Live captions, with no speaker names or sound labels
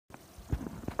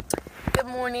Good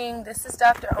morning. This is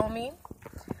Dr. Omi.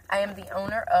 I am the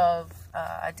owner of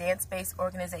a dance-based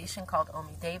organization called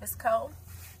Omi Davis Co.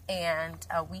 And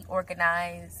we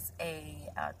organize a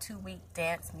 2-week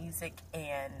dance, music,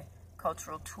 and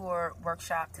cultural tour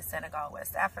workshop to Senegal,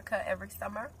 West Africa every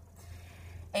summer.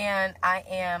 And I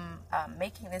am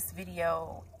making this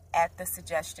video at the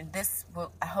suggestion. This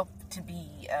will, I hope, to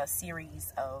be a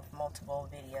series of multiple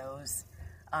videos.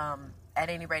 At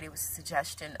any rate, it was a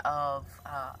suggestion of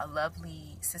a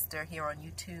lovely sister here on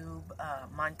YouTube,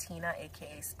 Montina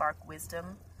AKA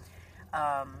SPARKWISDOM.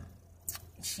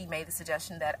 She made the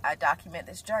suggestion that I document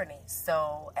this journey.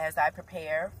 So as I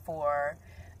prepare for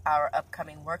our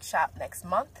upcoming workshop next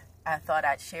month, I thought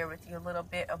I'd share with you a little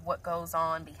bit of what goes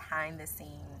on behind the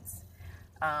scenes.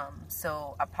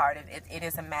 So a part of it, it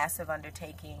is a massive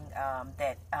undertaking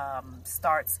that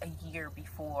starts a year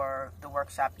before the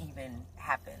workshop even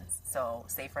happens. So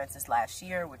say for instance last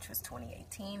year, which was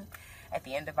 2018, at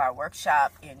the end of our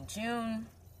workshop in June,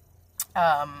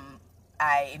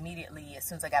 I immediately, as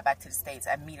soon as I got back to the States,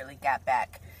 I immediately got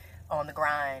back on the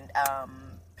grind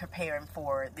preparing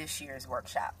for this year's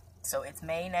workshop. So it's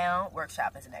May now,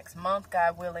 workshop is next month,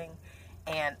 God willing.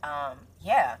 And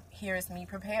yeah, here's me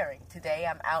preparing. Today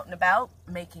I'm out and about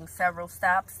making several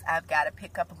stops. I've got to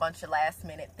pick up a bunch of last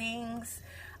minute things.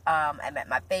 I'm at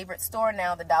my favorite store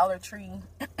now, the Dollar Tree,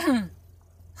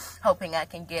 hoping I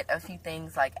can get a few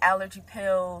things like allergy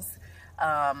pills,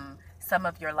 some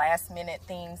of your last minute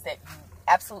things that you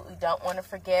absolutely don't want to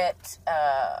forget,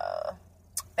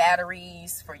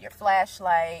 batteries for your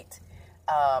flashlight,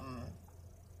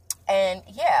 and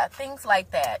yeah, things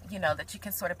like that, you know, that you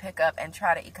can sort of pick up and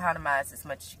try to economize as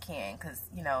much as you can, because,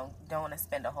 you know, don't want to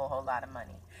spend a whole lot of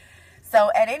money.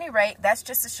 So at any rate, that's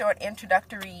just a short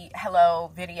introductory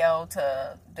hello video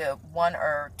to the 1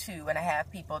 or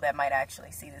 2.5 people that might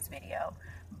actually see this video.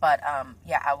 But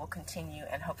yeah, I will continue,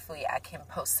 and hopefully I can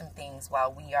post some things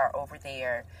while we are over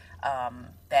there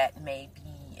that may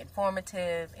be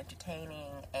informative,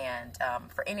 entertaining, and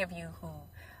for any of you who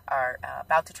are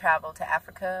about to travel to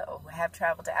Africa or who have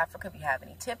traveled to Africa, if you have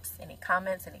any tips, any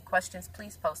comments, any questions,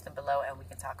 please post them below and we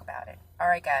can talk about it. All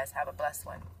right, guys, have a blessed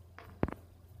one.